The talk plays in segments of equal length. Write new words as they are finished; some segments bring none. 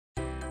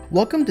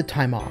Welcome to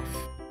TimeOff.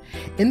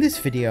 In this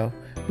video,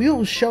 we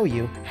will show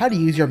you how to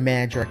use your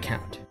manager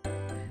account.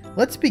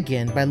 Let's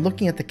begin by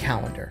looking at the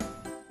calendar.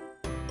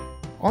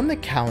 On the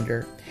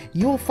calendar,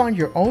 you will find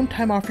your own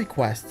TimeOff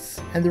requests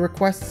and the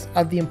requests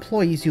of the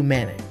employees you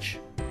manage.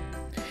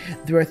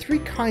 There are three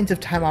kinds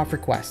of TimeOff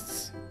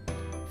requests: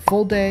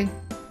 full day,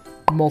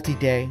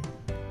 multi-day,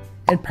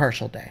 and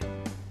partial day.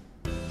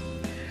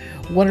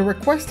 When a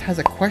request has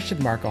a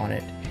question mark on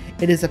it,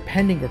 it is a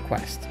pending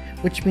request,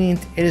 which means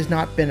it has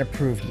not been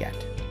approved yet.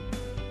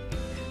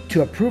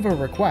 To approve a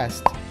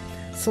request,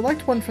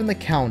 select one from the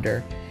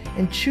calendar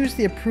and choose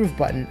the Approve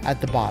button at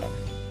the bottom.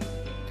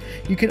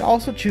 You can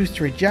also choose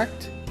to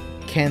reject,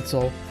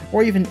 cancel,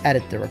 or even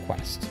edit the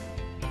request.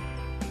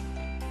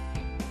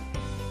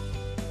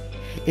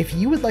 If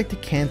you would like to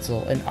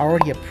cancel an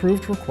already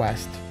approved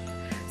request,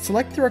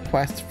 select the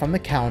request from the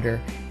calendar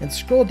and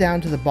scroll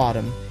down to the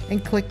bottom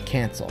and click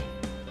Cancel.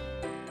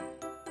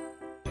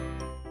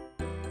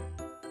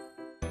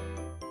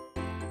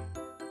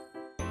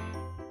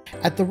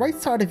 At the right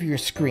side of your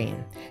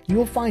screen, you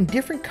will find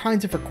different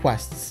kinds of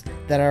requests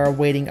that are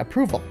awaiting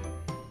approval.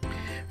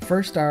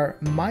 First are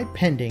My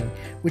Pending,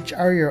 which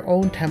are your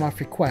own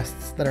TimeOff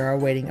requests that are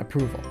awaiting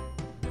approval.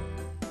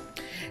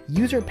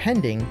 User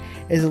Pending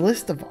is a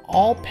list of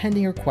all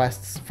pending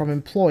requests from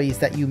employees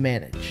that you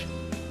manage.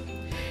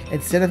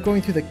 Instead of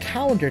going through the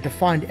calendar to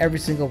find every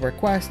single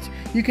request,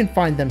 you can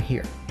find them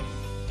here.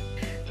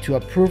 To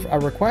approve a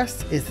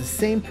request is the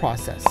same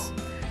process.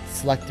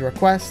 Select the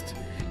request,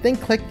 then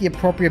click the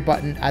appropriate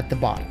button at the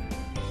bottom.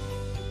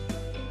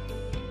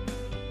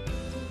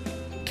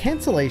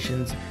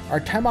 Cancellations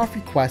are TimeOff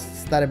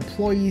requests that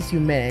employees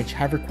you manage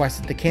have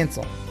requested to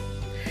cancel.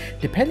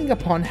 Depending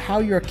upon how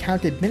your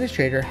account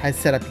administrator has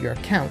set up your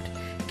account,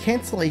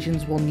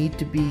 cancellations will need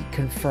to be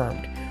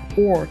confirmed,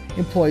 or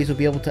employees will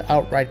be able to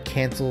outright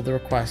cancel the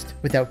request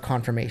without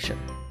confirmation.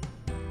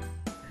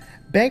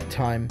 Bank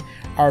time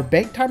are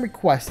bank time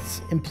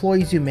requests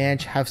employees you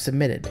manage have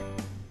submitted.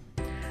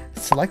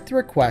 Select the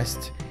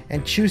request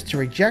and choose to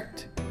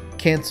reject,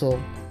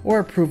 cancel, or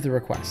approve the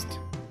request.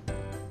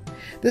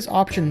 This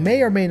option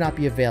may or may not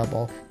be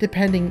available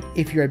depending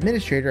if your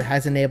administrator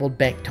has enabled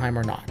bank time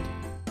or not.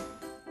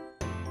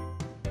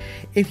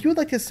 If you would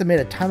like to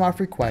submit a TimeOff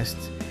request,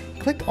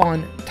 click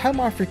on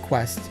TimeOff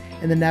Requests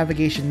in the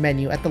navigation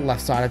menu at the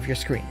left side of your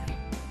screen.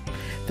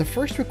 The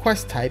first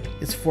request type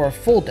is for a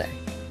full day.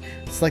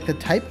 Select the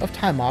type of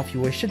time off you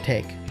wish to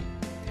take,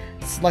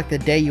 select the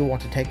day you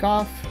want to take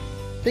off,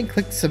 then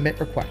click Submit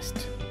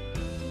Request.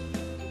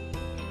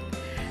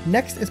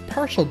 Next is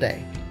partial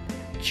day.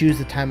 Choose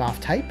the time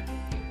off type,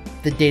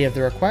 the date of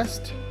the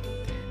request,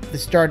 the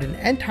start and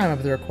end time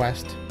of the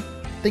request,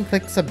 then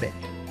click Submit.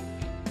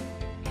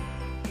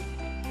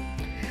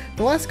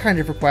 The last kind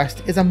of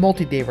request is a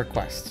multi-day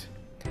request.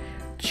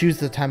 Choose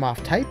the time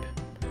off type,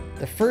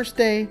 the first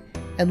day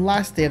and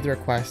last day of the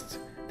request,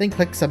 then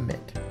click Submit.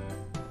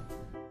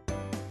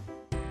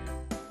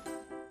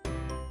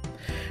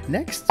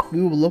 Next,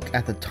 we will look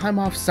at the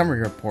TimeOff Summary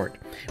Report,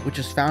 which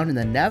is found in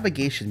the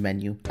navigation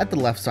menu at the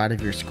left side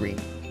of your screen.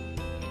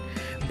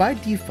 By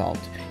default,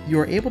 you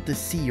are able to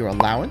see your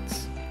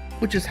allowance,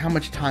 which is how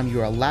much time you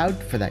are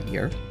allowed for that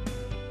year,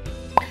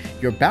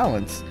 your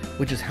balance,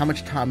 which is how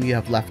much time you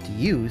have left to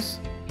use,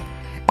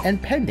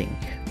 and pending,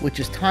 which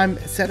is time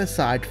set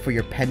aside for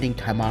your pending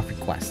TimeOff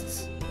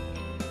requests.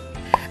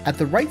 At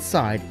the right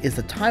side is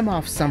the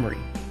TimeOff Summary.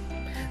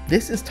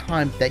 This is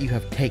time that you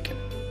have taken.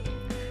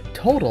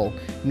 Total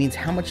means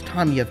how much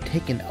time you have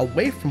taken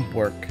away from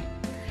work,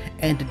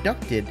 and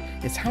deducted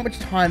is how much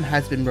time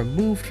has been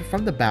removed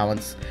from the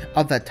balance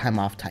of that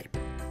TimeOff type.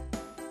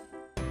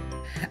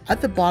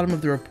 At the bottom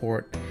of the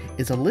report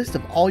is a list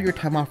of all your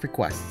TimeOff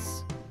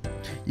requests.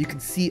 You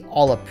can see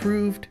all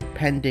approved,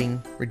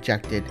 pending,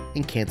 rejected,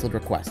 and canceled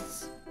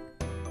requests.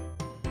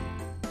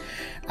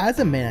 As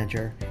a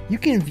manager, you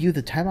can view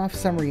the TimeOff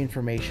summary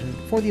information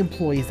for the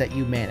employees that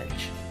you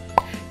manage.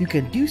 You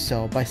can do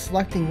so by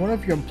selecting one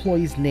of your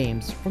employees'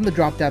 names from the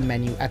drop-down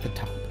menu at the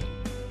top.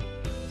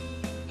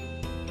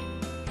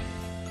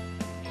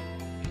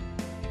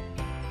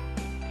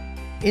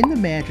 In the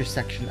Manager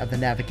section of the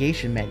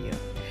navigation menu,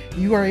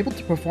 you are able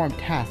to perform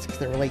tasks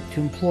that relate to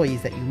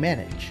employees that you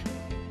manage.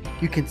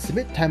 You can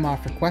submit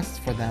TimeOff requests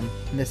for them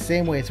in the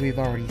same way as we've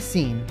already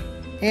seen,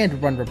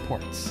 and run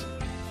reports.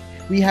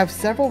 We have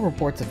several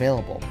reports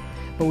available,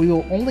 but we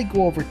will only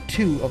go over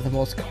two of the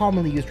most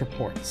commonly used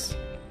reports: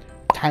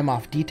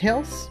 TimeOff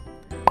Details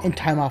and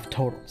TimeOff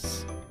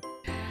Totals.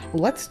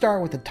 Let's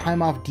start with the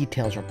TimeOff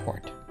Details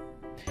report.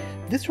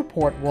 This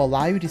report will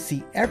allow you to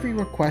see every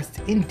request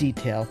in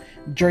detail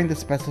during the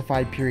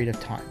specified period of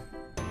time.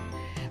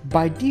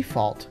 By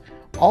default,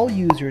 all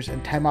users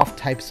and TimeOff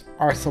types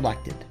are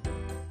selected.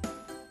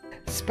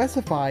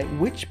 Specify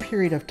which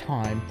period of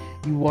time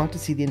you want to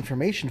see the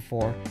information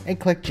for and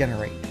click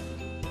Generate.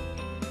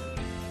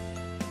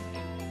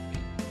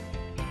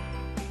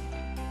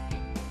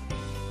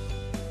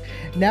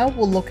 Now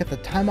we'll look at the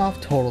TimeOff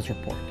Totals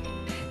report.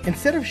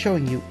 Instead of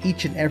showing you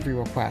each and every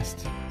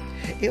request,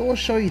 it will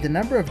show you the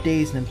number of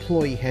days an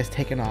employee has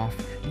taken off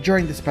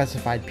during the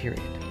specified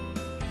period.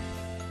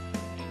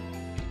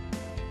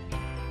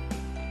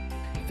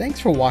 Thanks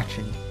for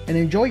watching, and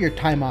enjoy your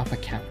TimeOff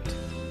account.